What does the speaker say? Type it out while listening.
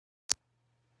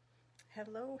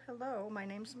Hello, hello. My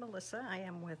name's Melissa. I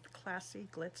am with Classy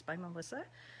Glitz by Melissa,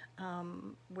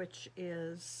 which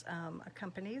is a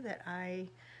company that I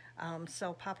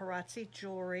sell paparazzi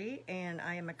jewelry, and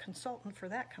I am a consultant for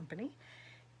that company.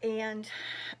 And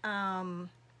um,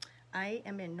 I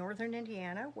am in northern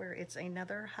Indiana, where it's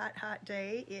another hot, hot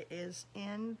day. It is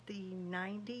in the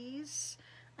 90s.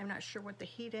 I'm not sure what the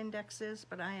heat index is,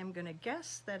 but I am going to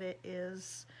guess that it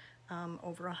is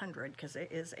over 100 because it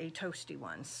is a toasty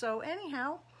one. So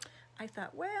anyhow, I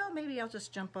thought, well, maybe I'll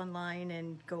just jump online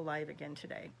and go live again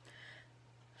today.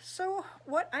 So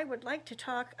what I would like to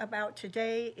talk about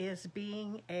today is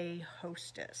being a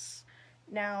hostess.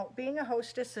 Now, being a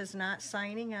hostess is not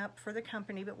signing up for the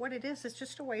company, but what it is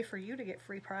just a way for you to get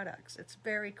free products. It's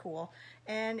very cool,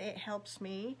 and it helps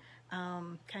me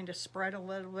kind of spread a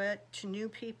little bit to new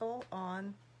people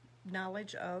on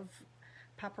knowledge of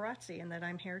paparazzi and that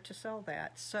I'm here to sell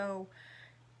that. So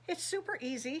it's super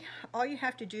easy. All you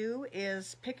have to do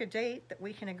is pick a date that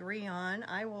we can agree on.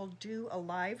 I will do a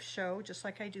live show just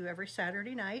like I do every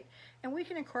Saturday night, and we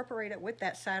can incorporate it with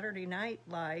that Saturday night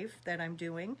live that I'm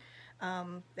doing.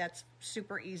 That's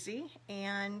super easy.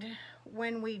 And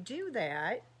when we do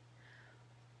that,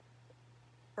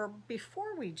 or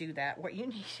before we do that, what you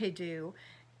need to do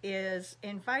is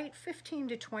invite 15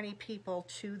 to 20 people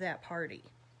to that party.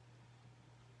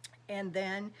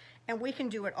 And we can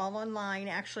do it all online.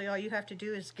 Actually, all you have to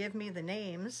do is give me the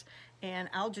names, and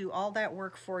I'll do all that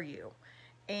work for you.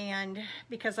 And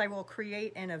because I will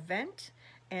create an event,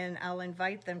 and I'll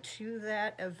invite them to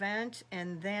that event,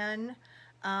 and then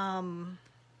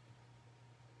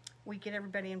we get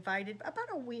everybody invited about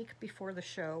a week before the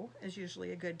show is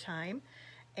usually a good time.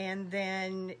 And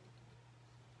then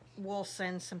we'll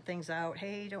send some things out.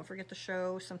 Hey, don't forget the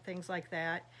show, some things like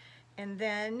that. And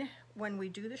then when we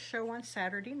do the show on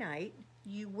Saturday night,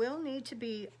 you will need to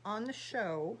be on the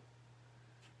show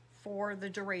for the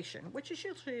duration, which is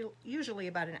usually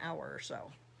about an hour or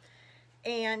so.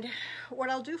 And what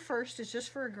I'll do first is,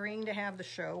 just for agreeing to have the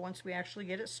show, once we actually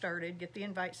get it started, get the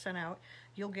invite sent out,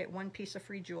 you'll get one piece of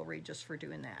free jewelry just for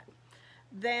doing that.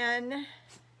 Then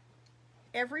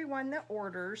everyone that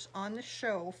orders on the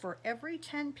show, for every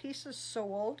 10 pieces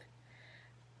sold,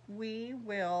 we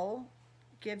will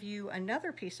give you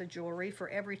another piece of jewelry for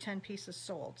every 10 pieces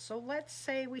sold. So let's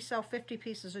say we sell 50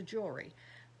 pieces of jewelry.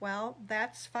 Well,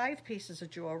 that's 5 pieces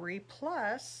of jewelry,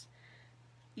 plus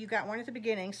you got one at the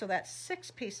beginning, so that's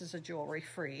 6 pieces of jewelry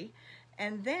free.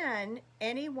 And then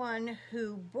anyone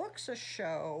who books a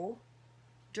show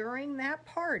during that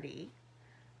party,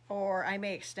 or I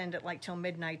may extend it like till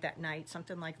midnight that night,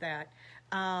 something like that,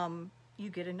 you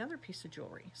get another piece of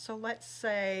jewelry. So let's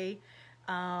say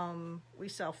we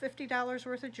sell $50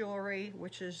 worth of jewelry,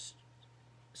 which is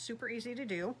super easy to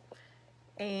do.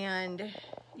 And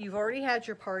you've already had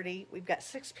your party. We've got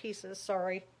 6 pieces.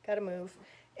 Sorry, gotta move.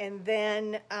 And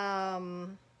then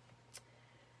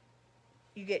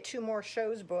you get 2 more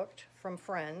shows booked from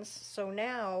friends. So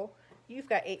now you've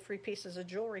got 8 free pieces of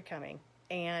jewelry coming,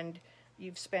 and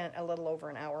you've spent a little over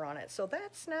an hour on it. So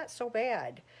that's not so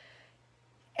bad.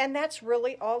 And that's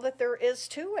really all that there is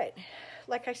to it.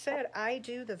 Like I said, I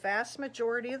do the vast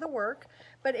majority of the work,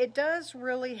 but it does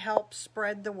really help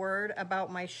spread the word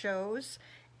about my shows.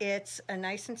 It's a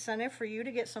nice incentive for you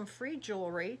to get some free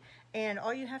jewelry, and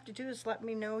all you have to do is let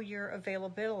me know your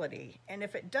availability. And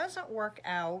if it doesn't work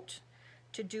out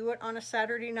to do it on a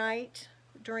Saturday night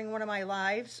during one of my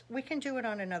lives, we can do it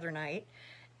on another night.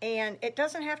 And it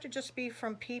doesn't have to just be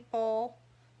from people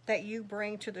that you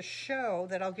bring to the show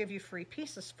that I'll give you free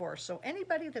pieces for. So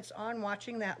anybody that's on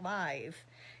watching that live,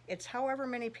 it's however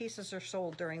many pieces are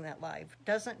sold during that live.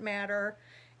 Doesn't matter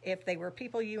if they were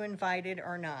people you invited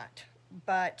or not.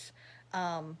 But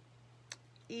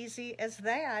easy as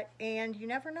that. And you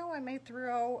never know, I may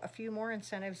throw a few more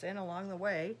incentives in along the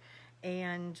way.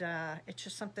 And it's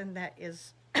just something that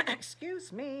is,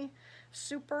 excuse me,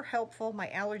 super helpful. My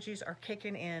allergies are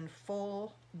kicking in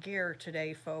full gear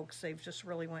today, folks. They've just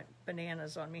really went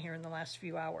bananas on me here in the last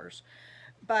few hours.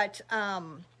 But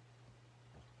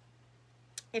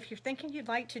if you're thinking you'd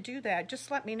like to do that,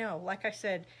 just let me know. Like I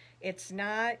said, it's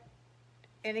not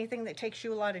anything that takes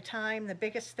you a lot of time. The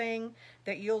biggest thing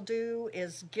that you'll do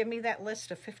is give me that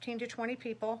list of 15 to 20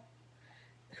 people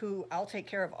who I'll take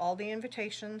care of all the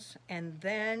invitations, and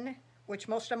then, which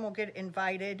most of them will get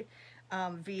invited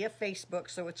via Facebook,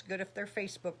 so it's good if they're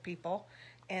Facebook people,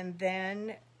 and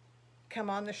then come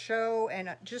on the show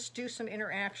and just do some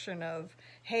interaction of,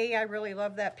 hey, I really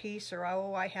love that piece, or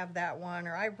oh, I have that one,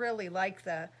 or I really like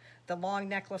the long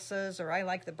necklaces, or I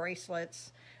like the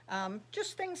bracelets,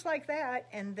 just things like that.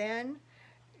 And then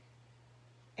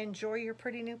enjoy your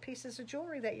pretty new pieces of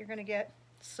jewelry that you're going to get.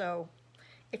 So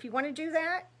if you want to do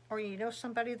that, or you know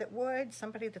somebody that would,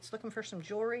 somebody that's looking for some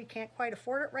jewelry, can't quite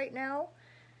afford it right now,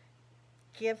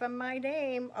 give them my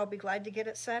name. I'll be glad to get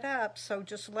it set up. So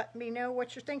just let me know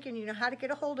what you're thinking. You know how to get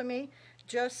a hold of me.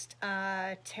 Just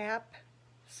tap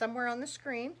somewhere on the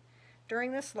screen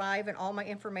during this live, and all my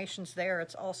information's there.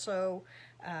 It's also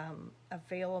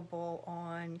available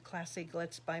on Classy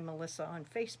Glitz by Melissa on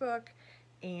Facebook,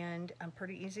 and I'm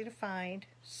pretty easy to find.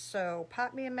 So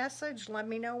pop me a message, let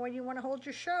me know when you want to hold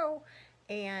your show,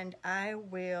 and I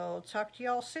will talk to you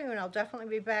all soon. I'll definitely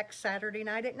be back Saturday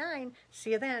night at 9.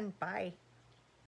 See you then. Bye.